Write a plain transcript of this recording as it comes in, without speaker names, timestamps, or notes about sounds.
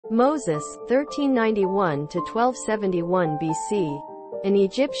Moses, 1391 to 1271 BC. An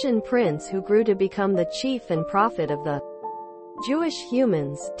Egyptian prince who grew to become the chief and prophet of the Jewish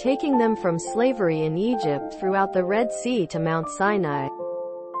humans, taking them from slavery in Egypt throughout the Red Sea to Mount Sinai.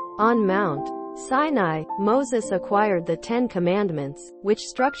 On Mount Sinai, Moses acquired the Ten Commandments, which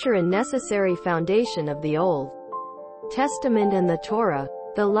structure a necessary foundation of the Old Testament and the Torah.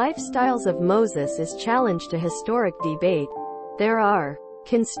 The lifestyles of Moses is challenged to historic debate. There are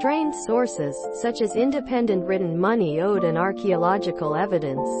constrained sources, such as independent written money owed and archaeological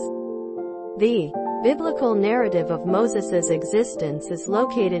evidence. The biblical narrative of Moses's existence is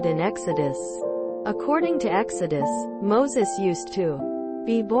located in Exodus. According to Exodus, Moses used to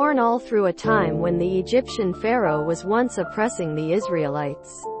be born all through a time when the Egyptian pharaoh was once oppressing the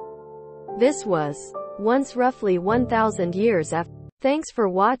Israelites. This was once roughly 1,000 years after. Thanks for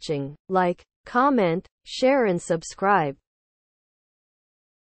watching. Like, comment, share and subscribe.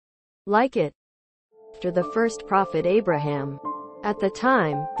 Like it. After the first prophet Abraham. At the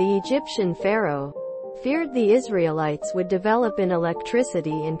time, the Egyptian pharaoh feared the Israelites would develop in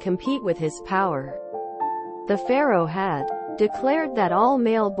electricity and compete with his power. The pharaoh had declared that all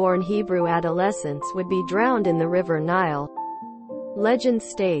male-born Hebrew adolescents would be drowned in the river Nile. Legend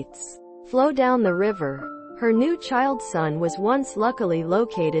states, flow down the river. Her new child son was once luckily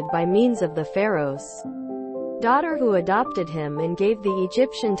located by means of the pharaoh's daughter, who adopted him and gave the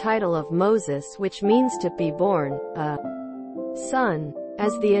Egyptian title of Moses, which means to be born, a son.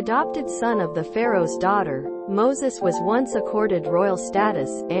 As the adopted son of the pharaoh's daughter, Moses was once accorded royal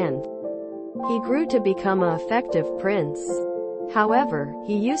status, and he grew to become an effective prince. However,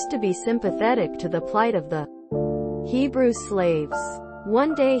 he used to be sympathetic to the plight of the Hebrew slaves.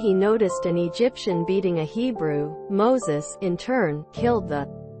 One day he noticed an Egyptian beating a Hebrew. Moses, in turn, killed the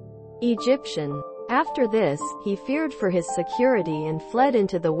Egyptian. After this, he feared for his security and fled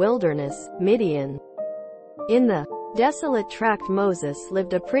into the wilderness, Midian. In the desolate tract, Moses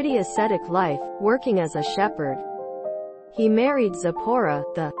lived a pretty ascetic life, working as a shepherd. He married Zipporah,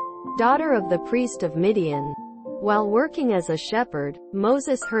 the daughter of the priest of Midian. While working as a shepherd,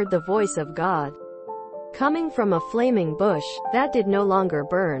 Moses heard the voice of God coming from a flaming bush that did no longer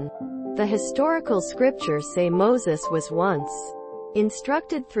burn. The historical scriptures say Moses was once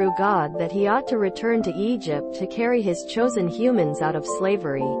instructed through God that he ought to return to Egypt to carry his chosen humans out of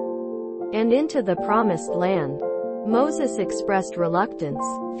slavery and into the promised land. Moses expressed reluctance,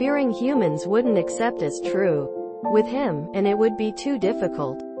 fearing humans wouldn't accept as true with him, and it would be too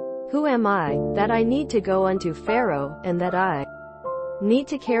difficult. Who am I, that I need to go unto Pharaoh, and that I need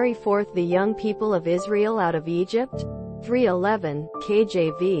to carry forth the young people of Israel out of Egypt? 3:11,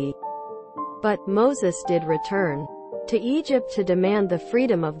 KJV. But Moses did return to Egypt to demand the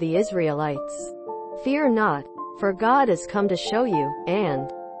freedom of the Israelites. Fear not, for God has come to show you, and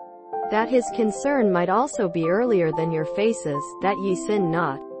that his concern might also be earlier than your faces, that ye sin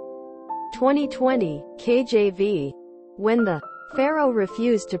not. 2020, KJV. When the Pharaoh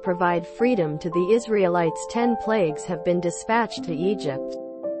refused to provide freedom to the Israelites, 10 plagues have been dispatched to Egypt.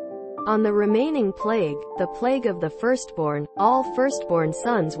 On the remaining plague, the plague of the firstborn, all firstborn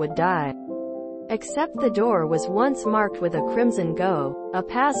sons would die. Except the door was once marked with a crimson go, a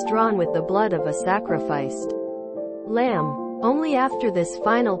pass drawn with the blood of a sacrificed lamb. Only after this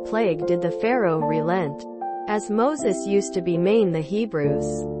final plague did the Pharaoh relent. As Moses used to bemoan the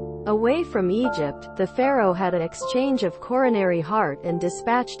Hebrews away from Egypt, the Pharaoh had an exchange of coronary heart and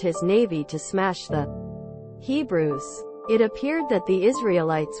dispatched his navy to smash the Hebrews. It appeared that the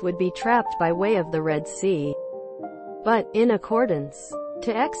Israelites would be trapped by way of the Red Sea. But, in accordance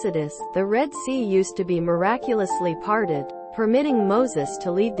to Exodus, the Red Sea used to be miraculously parted, permitting Moses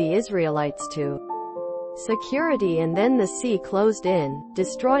to lead the Israelites to security, and then the sea closed in,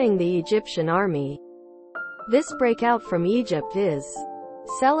 destroying the Egyptian army. This breakout from Egypt is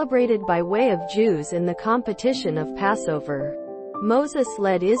celebrated by way of Jews in the competition of Passover. Moses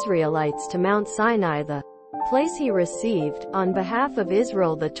led Israelites to Mount Sinai, the place he received, on behalf of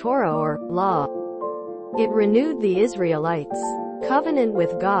Israel, the Torah or law. It renewed the Israelites' covenant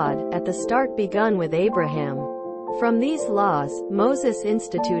with God, at the start begun with Abraham. From these laws, Moses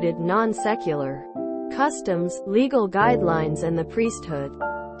instituted non-secular customs, legal guidelines and the priesthood.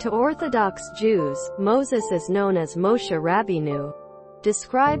 To Orthodox Jews, Moses is known as Moshe Rabbeinu,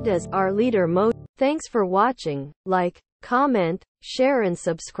 described as our leader Moses. Thanks for watching. Like, comment, share and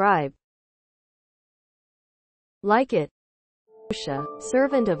subscribe. Like it. Moshe,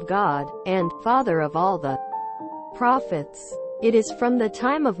 servant of God, and father of all the prophets. It is from the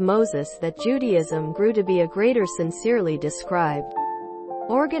time of Moses that Judaism grew to be a greater, sincerely described,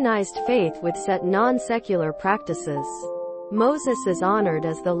 organized faith with set non-secular practices. Moses is honored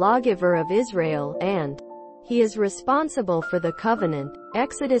as the lawgiver of Israel, and he is responsible for the covenant.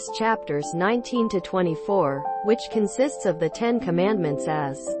 Exodus chapters 19 to 24, which consists of the Ten Commandments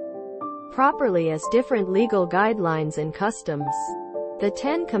as properly as different legal guidelines and customs. The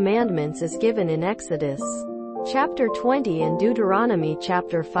Ten Commandments is given in Exodus chapter 20 and Deuteronomy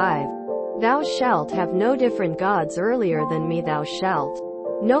chapter 5. Thou shalt have no different gods earlier than me. Thou shalt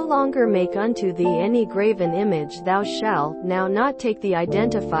no longer make unto thee any graven image. Thou shalt now not take the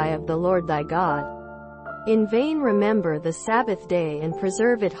identify of the Lord thy God in vain. Remember the Sabbath day and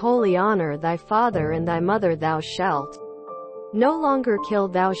preserve it holy. Honor thy father and thy mother. Thou shalt no longer kill.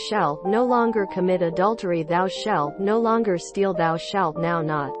 Thou shalt no longer commit adultery. Thou shalt no longer steal. Thou shalt now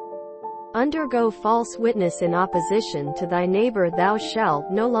not undergo false witness in opposition to thy neighbor. Thou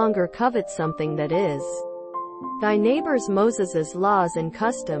shalt no longer covet something that is thy neighbor's. Moses's laws and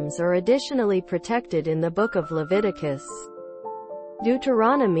customs are additionally protected in the book of Leviticus,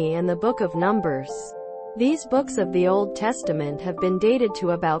 Deuteronomy and the book of Numbers. These books of the Old Testament have been dated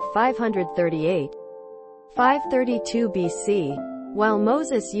to about 538, 532 BC. While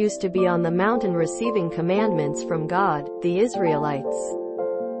Moses used to be on the mountain receiving commandments from God, the Israelites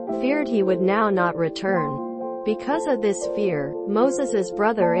feared he would now not return. Because of this fear, Moses's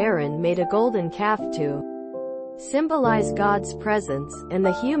brother Aaron made a golden calf to symbolize God's presence, and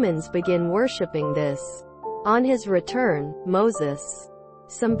the humans begin worshiping this. On his return, Moses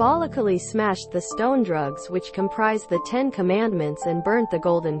symbolically smashed the stone drugs which comprise the Ten Commandments and burnt the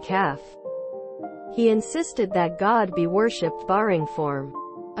golden calf. He insisted that God be worshipped barring form.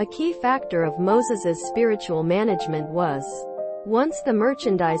 A key factor of Moses's spiritual management was once the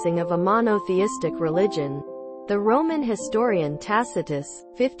merchandising of a monotheistic religion. The Roman historian Tacitus,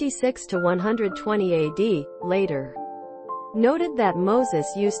 56 to 120 AD, later noted that Moses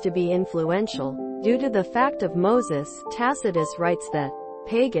used to be influential. Due to the fact of Moses, Tacitus writes that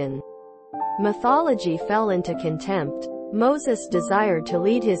pagan mythology fell into contempt. Moses desired to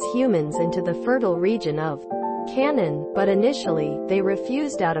lead his humans into the fertile region of Canaan, but initially, they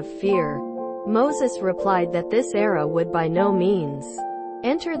refused out of fear. Moses replied that this era would by no means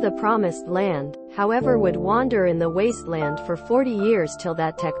enter the promised land, however would wander in the wasteland for 40 years till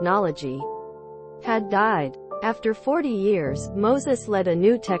that technology had died. After 40 years, Moses led a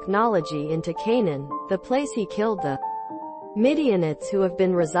new technology into Canaan, the place he killed the Midianites who have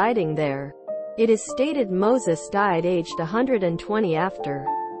been residing there. It is stated Moses died aged 120 after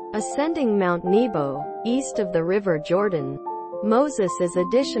ascending Mount Nebo, east of the river Jordan. Moses is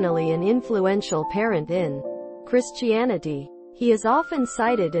additionally an influential parent in Christianity. He is often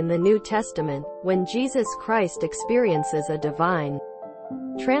cited in the New Testament, when Jesus Christ experiences a divine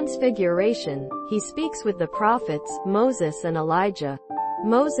transfiguration. He speaks with the prophets, Moses and Elijah.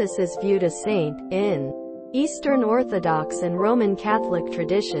 Moses is viewed a saint in Eastern Orthodox and Roman Catholic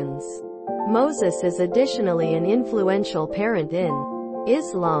traditions. Moses is additionally an influential parent in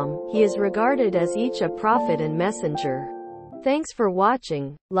Islam. He is regarded as each a prophet and messenger. Thanks for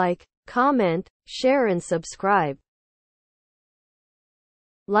watching. Like, comment, share and subscribe.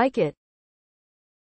 Like it.